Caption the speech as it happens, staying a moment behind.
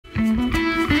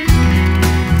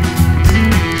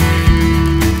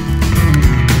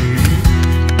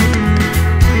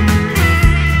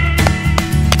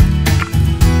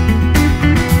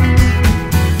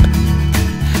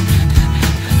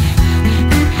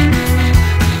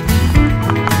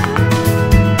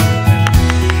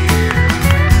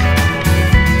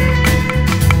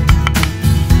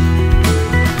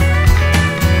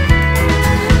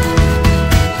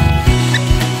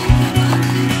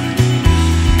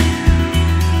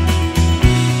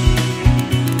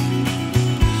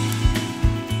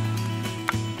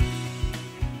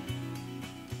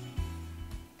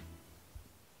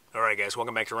guys,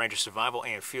 welcome back to Ranger Survival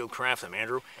and Fieldcraft. I'm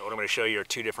Andrew, and what I'm going to show you are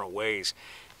two different ways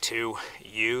to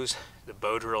use the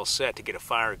bow drill set to get a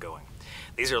fire going.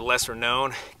 These are lesser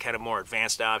known, kind of more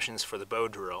advanced options for the bow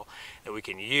drill that we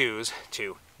can use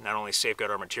to not only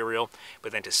safeguard our material,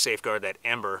 but then to safeguard that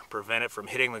ember, prevent it from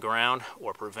hitting the ground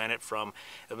or prevent it from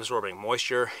absorbing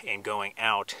moisture and going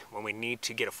out when we need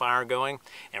to get a fire going,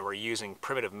 and we're using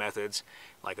primitive methods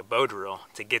like a bow drill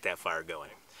to get that fire going.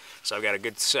 So I've got a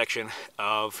good section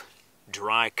of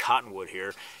dry cottonwood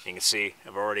here. You can see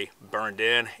I've already burned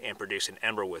in and produced an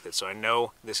ember with it, so I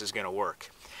know this is going to work.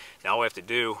 Now all we have to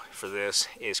do for this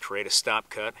is create a stop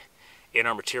cut in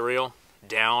our material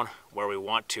down where we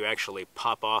want to actually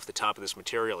pop off the top of this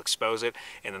material, expose it,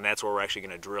 and then that's where we're actually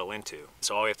going to drill into.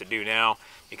 So all we have to do now,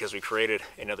 because we created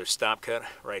another stop cut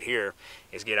right here,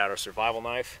 is get out our survival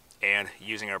knife and,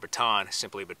 using our baton,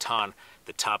 simply baton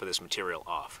the top of this material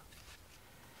off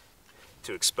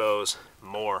to expose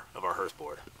more of our hearth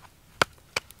board.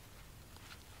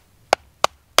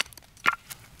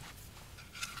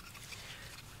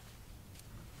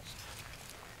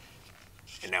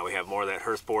 And now we have more of that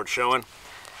hearth board showing.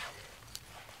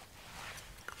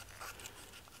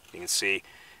 You can see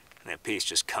that piece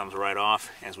just comes right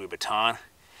off as we baton.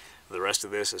 The rest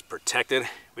of this is protected.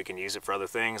 We can use it for other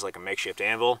things like a makeshift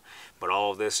anvil, but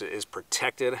all of this is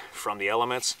protected from the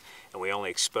elements, and we only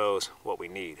expose what we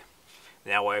need.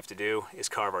 Now what I have to do is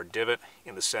carve our divot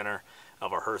in the center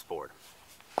of our hearth board.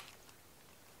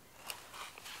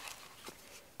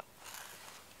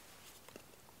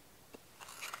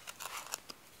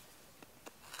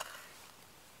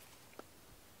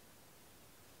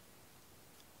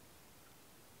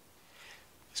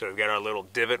 So we've got our little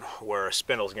divot where our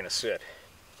spindle is going to sit.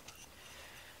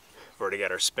 We've already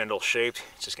got our spindle shaped.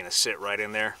 It's just going to sit right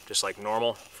in there, just like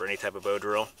normal for any type of bow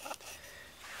drill.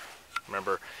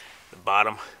 Remember, the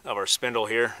bottom of our spindle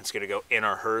here, it's going to go in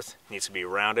our hearth, needs to be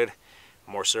rounded,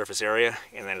 more surface area,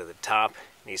 and then at the top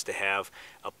needs to have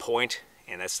a point,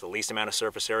 and that's the least amount of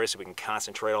surface area so we can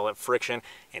concentrate all that friction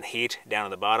and heat down at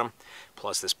the bottom.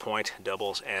 Plus this point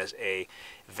doubles as a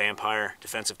vampire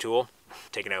defensive tool,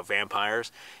 taking out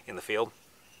vampires in the field.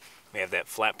 We have that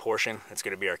flat portion, that's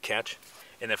going to be our catch.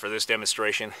 And then for this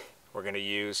demonstration, we're going to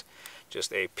use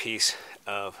just a piece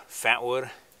of fat wood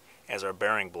as our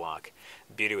bearing block.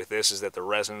 The beauty with this is that the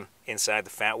resin inside the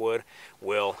fat wood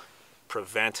will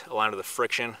prevent a lot of the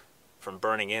friction from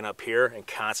burning in up here and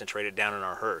concentrate it down in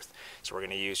our hearth. So we're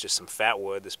going to use just some fat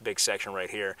wood, this big section right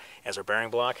here, as our bearing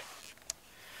block.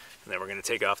 And then we're going to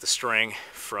take off the string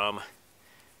from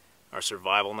our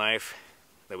survival knife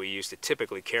that we use to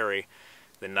typically carry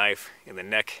the knife in the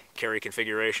neck carry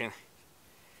configuration.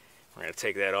 We're going to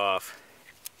take that off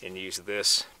and use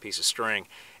this piece of string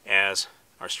as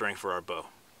our string for our bow.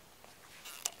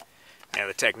 Now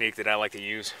the technique that I like to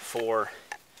use for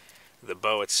the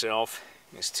bow itself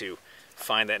is to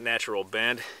find that natural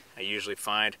bend. I usually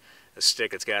find a stick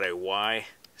that's got a Y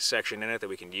section in it that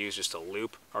we can use just to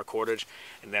loop our cordage,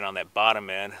 and then on that bottom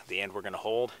end, the end we're going to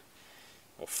hold,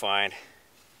 we'll find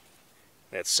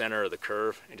that center of the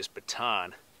curve and just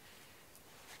baton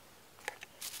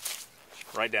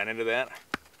right down into that,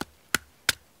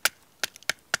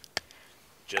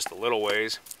 just a little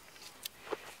ways.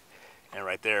 And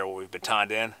right there where we've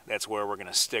batoned in, that's where we're going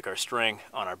to stick our string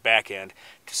on our back end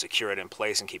to secure it in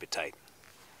place and keep it tight.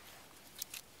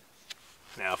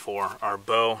 Now for our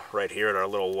bow right here at our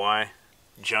little Y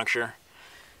juncture,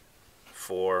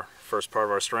 for first part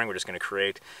of our string, we're just going to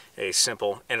create a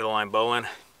simple end of the line bowline.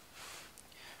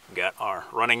 We've got our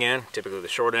running end, typically the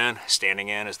short end,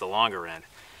 standing end is the longer end.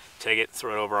 Take it,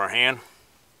 throw it over our hand,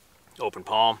 open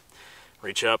palm,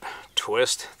 reach up,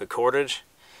 twist the cordage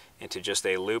into just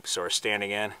a loop so our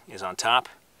standing end is on top.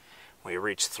 We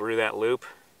reach through that loop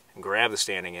and grab the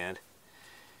standing end,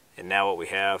 and now what we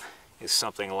have is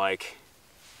something like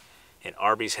an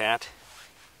Arby's hat.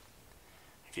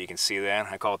 If you can see that,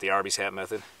 I call it the Arby's hat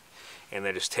method. And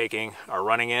then just taking our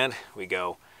running end, we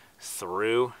go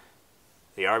through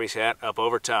the Arby's hat, up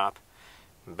over top,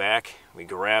 back, we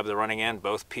grab the running end,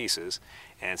 both pieces,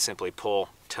 and simply pull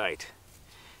tight.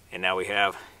 And now we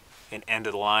have an end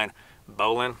of the line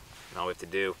bowline. And all we have to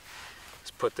do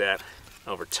is put that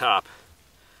over top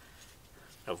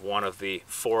of one of the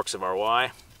forks of our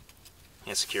Y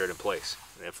and secure it in place.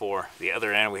 And then for the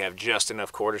other end, we have just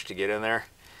enough cordage to get in there.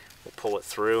 We'll pull it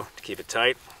through to keep it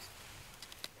tight.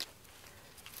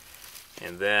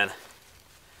 And then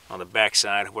on the back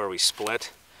side where we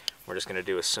split, we're just going to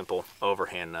do a simple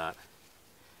overhand knot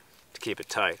to keep it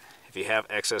tight. If you have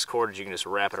excess cordage, you can just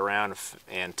wrap it around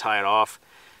and tie it off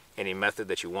any method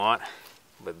that you want.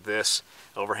 But this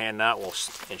overhand knot will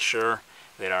ensure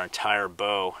that our entire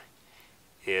bow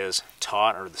is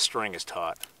taut, or the string is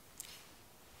taut.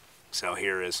 So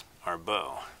here is our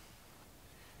bow.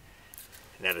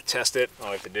 Now to test it, all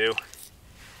we have to do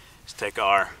is take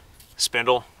our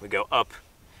spindle, we go up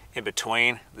in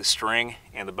between the string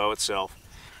and the bow itself,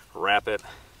 wrap it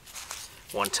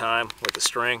one time with the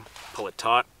string, pull it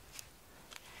taut,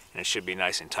 and it should be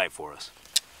nice and tight for us.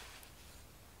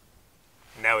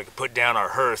 Now we can put down our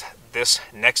hearth. This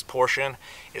next portion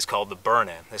is called the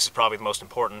burn-in. This is probably the most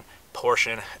important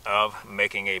portion of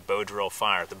making a bow drill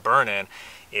fire. The burn-in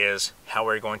is how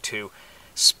we're going to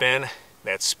spin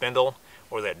that spindle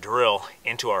or that drill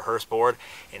into our hearth board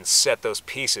and set those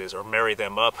pieces or marry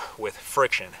them up with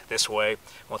friction. This way,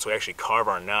 once we actually carve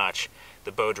our notch,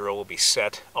 the bow drill will be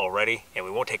set already, and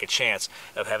we won't take a chance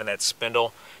of having that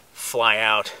spindle fly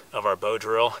out of our bow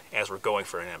drill as we're going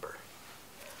for an ember.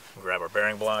 Grab our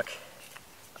bearing block.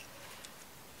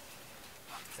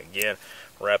 Again,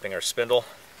 wrapping our spindle.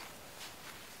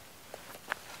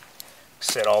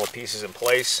 Set all the pieces in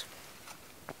place.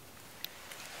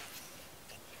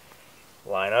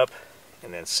 Line up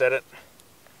and then set it.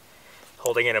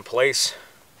 Holding it in place,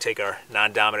 take our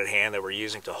non-dominant hand that we're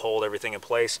using to hold everything in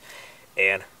place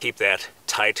and keep that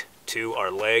tight to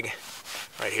our leg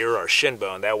right here, our shin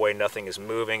bone. That way nothing is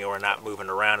moving, or we're not moving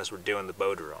around as we're doing the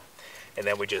bow drill. And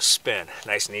then we just spin,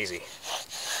 nice and easy.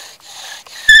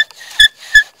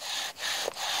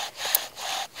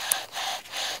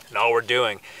 And all we're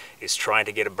doing is trying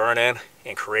to get a burn in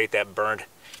and create that burned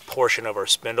portion of our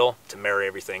spindle to marry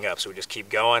everything up. So we just keep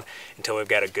going until we've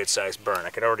got a good sized burn. I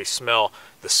can already smell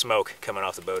the smoke coming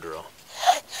off the bow drill.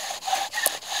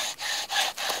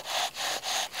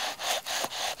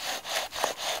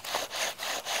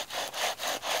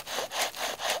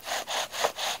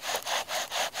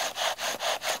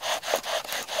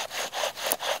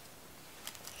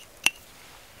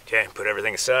 Okay, put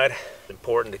everything aside. It's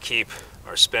important to keep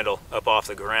our spindle up off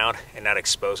the ground and not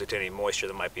expose it to any moisture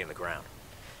that might be in the ground.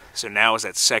 So now is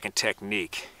that second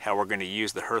technique, how we're going to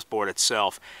use the hearth board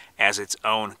itself as its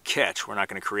own catch. We're not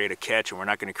going to create a catch, and we're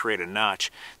not going to create a notch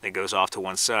that goes off to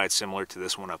one side similar to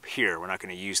this one up here. We're not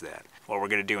going to use that. What we're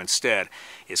going to do instead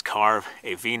is carve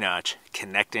a V-notch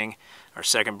connecting our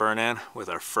second burn-in with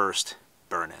our first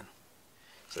burn-in.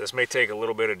 So this may take a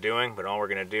little bit of doing, but all we're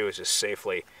going to do is just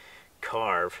safely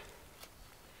carve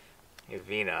a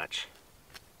V-notch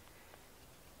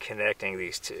connecting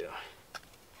these two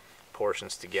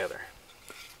portions together.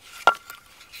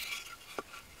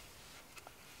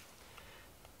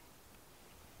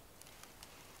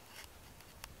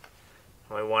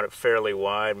 We want it fairly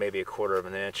wide, maybe 1/4 of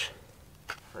an inch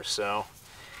or so,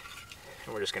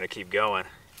 and we're just going to keep going.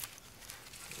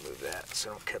 Move that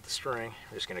so don't cut the string.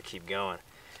 We're just going to keep going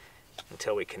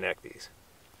until we connect these.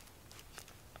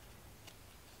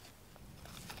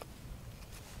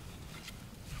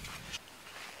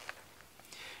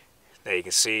 Now you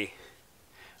can see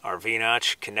our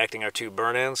V-notch connecting our two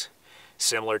burn-ins,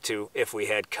 similar to if we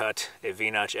had cut a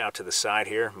V-notch out to the side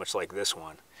here, much like this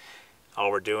one. All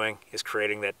we're doing is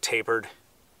creating that tapered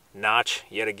notch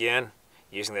yet again,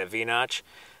 using that V-notch,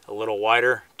 a little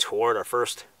wider toward our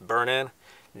first burn-in,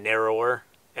 narrower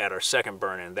at our second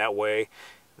burn-in. That way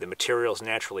the material is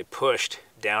naturally pushed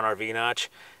down our V-notch.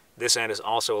 This end is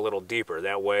also a little deeper.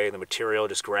 That way the material,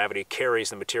 just gravity carries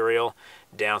the material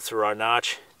down through our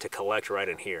notch to collect right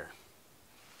in here.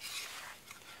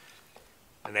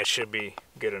 And that should be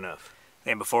good enough.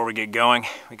 And before we get going,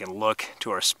 we can look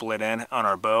to our split end on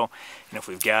our bow, and if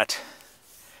we've got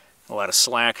a lot of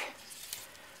slack,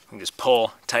 we can just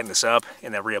pull, tighten this up,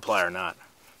 and then reapply our knot.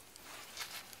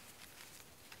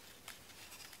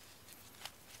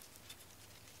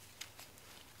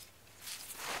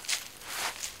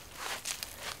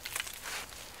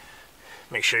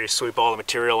 Make sure you sweep all the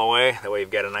material away, that way you've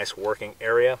got a nice working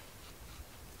area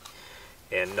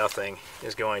and nothing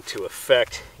is going to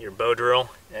affect your bow drill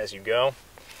as you go.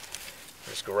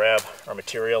 Just grab our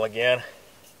material again,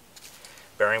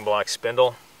 bearing block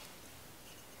spindle,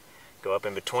 go up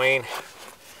in between,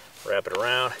 wrap it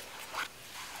around,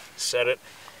 set it,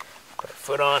 put a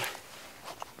foot on,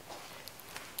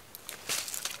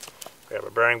 grab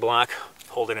a bearing block,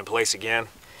 hold it in place again,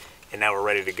 and now we're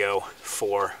ready to go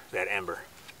for that ember.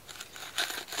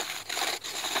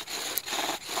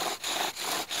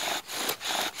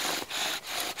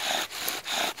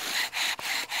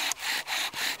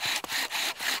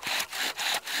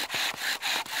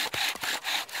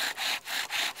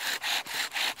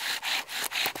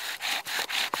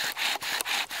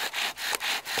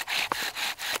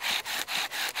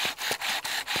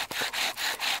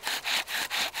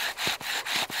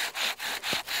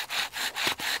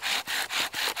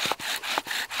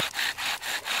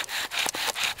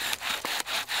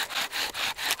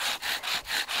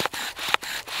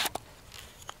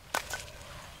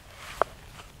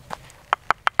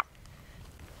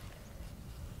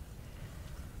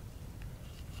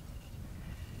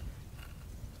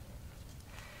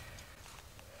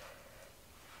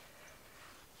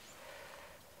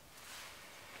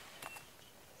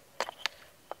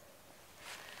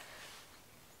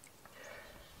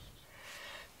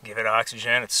 Give it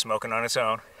oxygen, it's smoking on its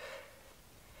own.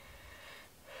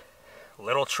 A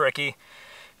little tricky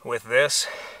with this,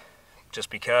 just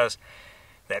because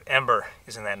that ember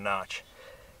is in that notch.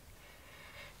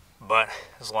 But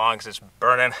as long as it's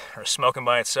burning or smoking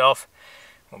by itself,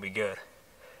 we'll be good.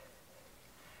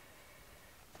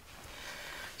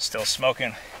 Still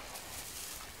smoking.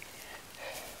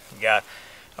 We got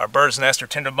our bird's nest or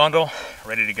tinder bundle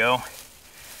ready to go.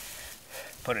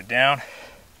 Put it down,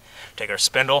 take our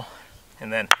spindle,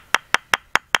 and then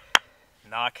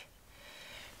knock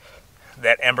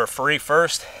that ember free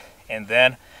first, and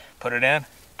then put it in.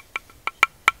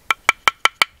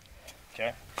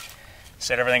 Okay.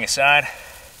 Set everything aside.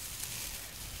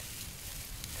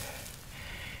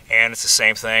 And it's the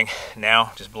same thing.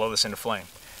 Now, just blow this into flame.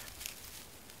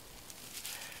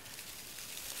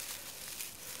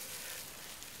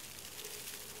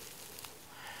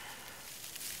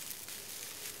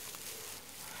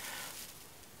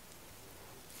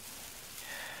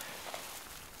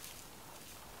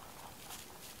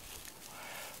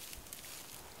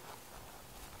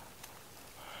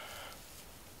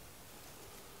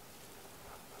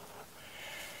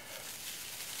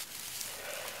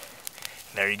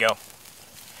 There you go.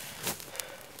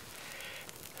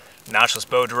 Notchless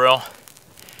bow drill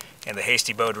and the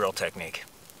hasty bow drill technique.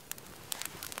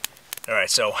 Alright,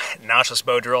 so notchless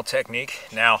bow drill technique.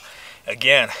 Now,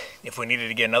 again, if we needed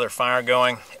to get another fire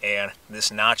going and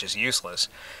this notch is useless,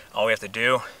 all we have to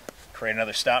do, create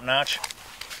another stop notch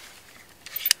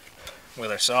with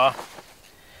our saw,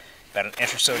 about an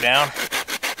inch or so down.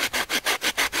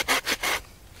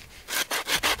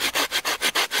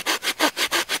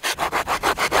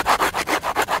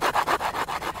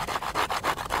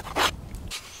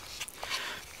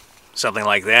 Something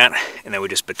like that, and then we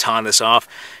just baton this off,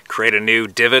 create a new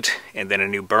divot and then a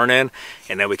new burn-in,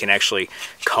 and then we can actually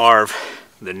carve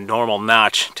the normal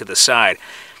notch to the side,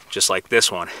 just like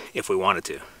this one, if we wanted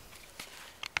to.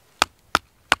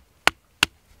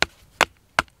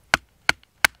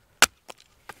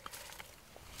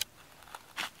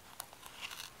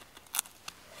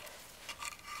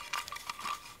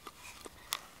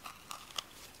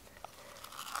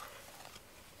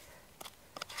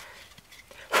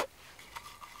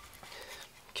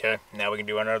 Okay, now we can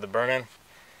do another burn-in.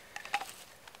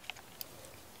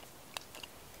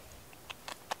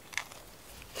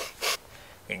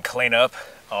 We can clean up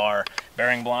our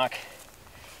bearing block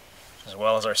as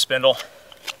well as our spindle.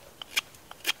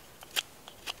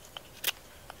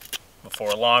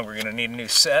 Before long, we're going to need a new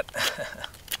set.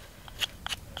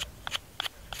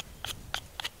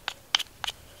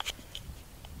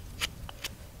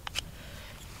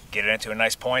 Get it into a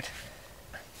nice point.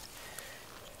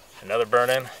 Another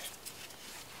burn-in.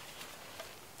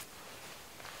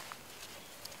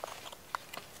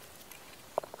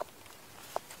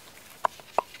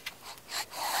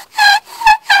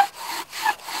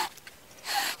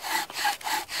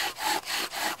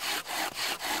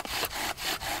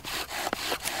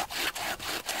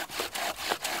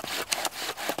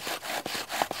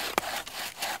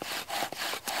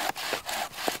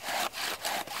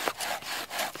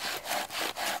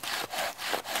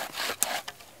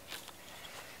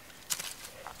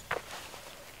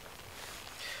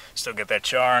 Still get that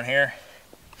char on here.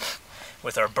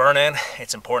 With our burn-in,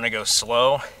 it's important to go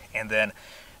slow and then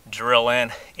drill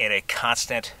in a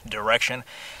constant direction.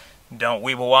 Don't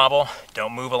weeble wobble,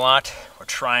 don't move a lot. We're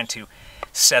trying to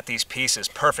set these pieces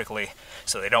perfectly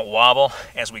so they don't wobble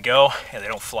as we go and they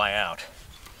don't fly out.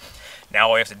 Now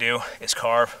all we have to do is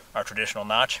carve our traditional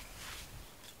notch.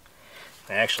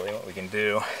 Actually, what we can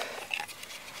do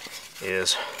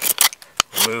is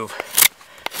remove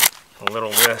a little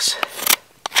of this.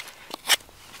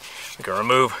 We can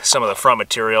remove some of the front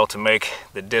material to make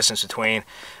the distance between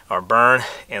our burn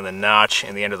and the notch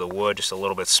and the end of the wood just a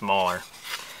little bit smaller.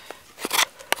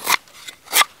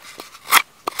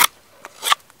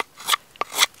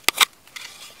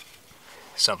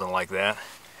 Something like that.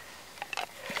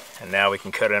 And now we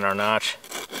can cut in our notch.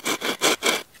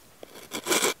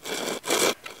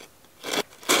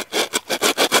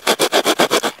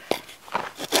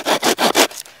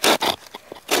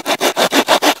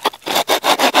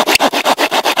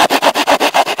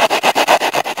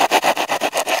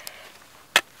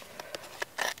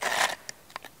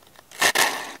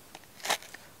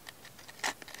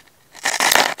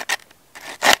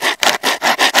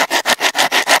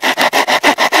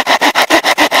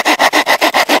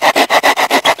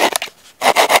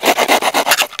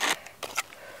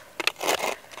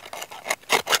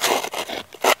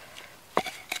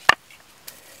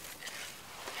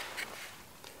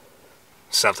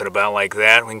 Something about like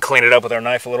that. We can clean it up with our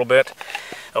knife a little bit.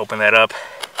 Open that up.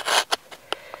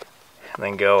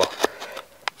 and then go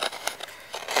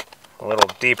a little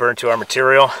deeper into our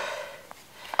material,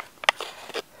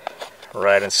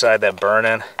 right inside that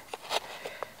burn-in.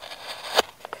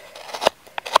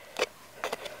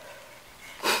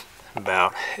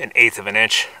 About 1/8 of an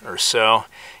inch or so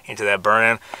into that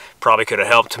burn-in. Probably could have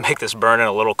helped to make this burn-in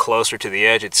a little closer to the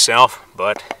edge itself,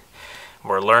 but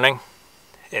we're learning.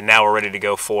 And now we're ready to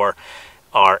go for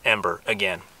our ember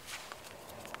again.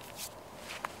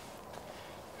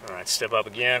 All right, step up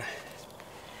again,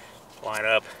 line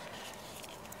up,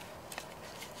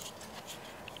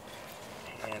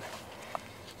 and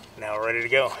now we're ready to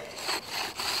go.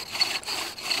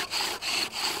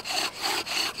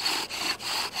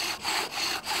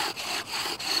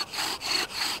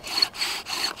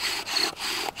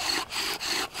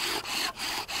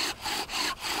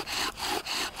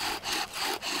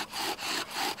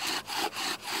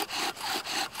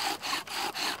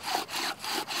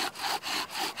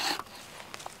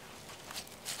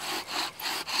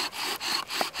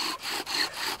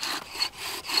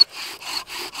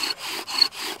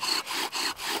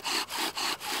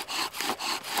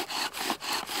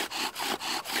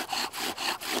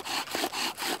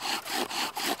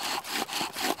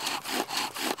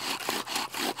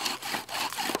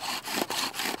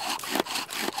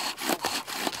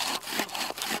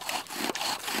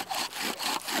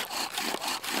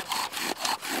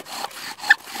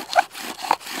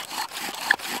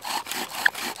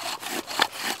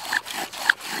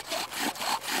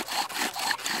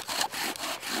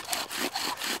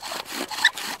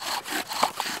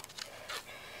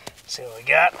 See what we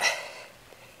got.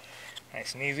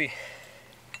 Nice and easy.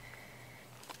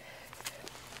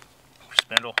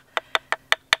 Spindle.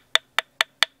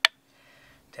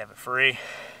 Tap it free.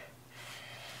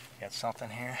 Got something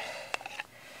here.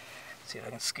 Let's see if I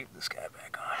can scoop this guy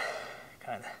back on.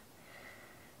 Kinda.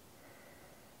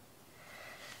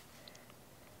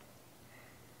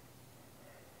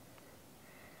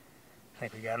 I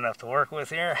think we got enough to work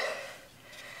with here.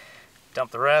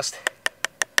 Dump the rest.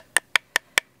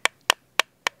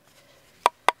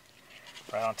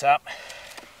 Right on top.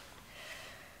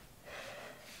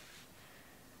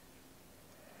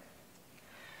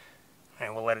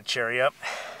 And we'll let it cherry up.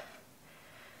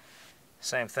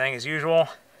 Same thing as usual.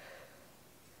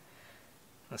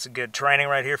 That's a good training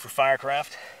right here for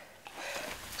firecraft.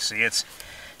 See, it's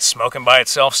smoking by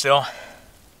itself still.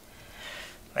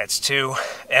 That's 2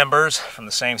 embers from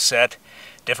the same set,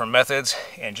 different methods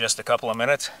in just a couple of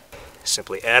minutes.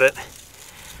 Simply add it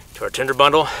to our tinder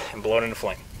bundle and blow it into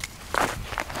flame.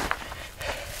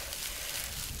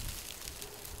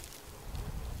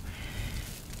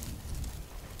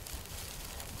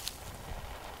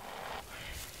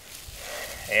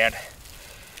 And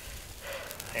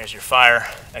there's your fire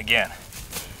again.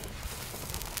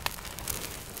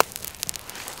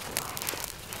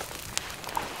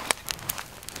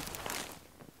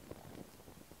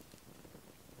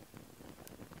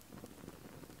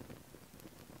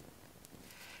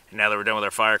 And now that we're done with our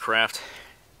firecraft,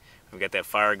 we've got that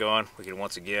fire going, we can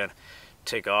once again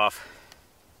take off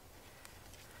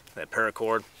that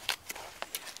paracord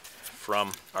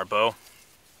from our bow.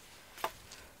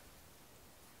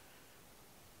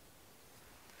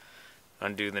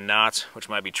 Undo the knots, which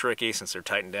might be tricky since they're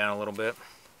tightened down a little bit.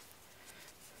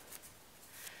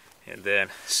 And then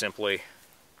simply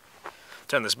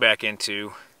turn this back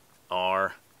into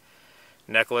our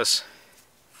necklace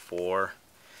for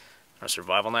our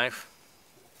survival knife.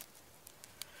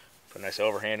 Put a nice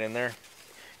overhand in there.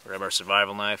 Grab our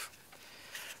survival knife,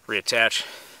 reattach.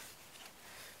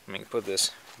 And we can put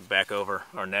this back over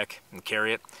our neck and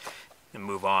carry it and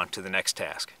move on to the next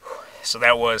task. So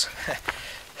that was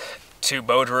 2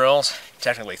 bow drills,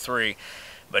 technically 3,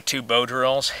 but 2 bow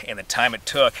drills, and the time it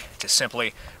took to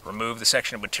simply remove the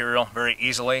section of material very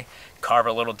easily, carve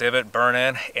a little divot, burn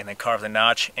in, and then carve the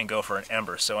notch and go for an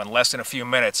ember. So in less than a few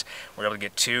minutes, we're able to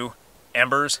get 2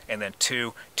 embers and then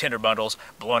 2 tinder bundles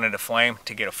blown into flame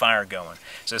to get a fire going.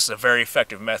 So this is a very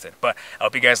effective method. But I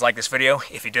hope you guys like this video.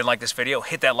 If you did like this video,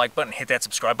 hit that like button, hit that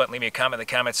subscribe button, leave me a comment in the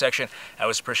comment section. I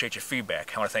always appreciate your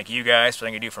feedback. I want to thank you guys for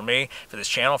everything you do for me, for this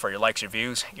channel, for your likes, your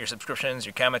views, your subscriptions,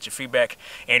 your comments, your feedback,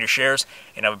 and your shares.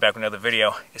 And I'll be back with another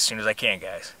video as soon as I can,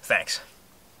 guys. Thanks.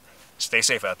 Stay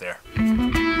safe out there.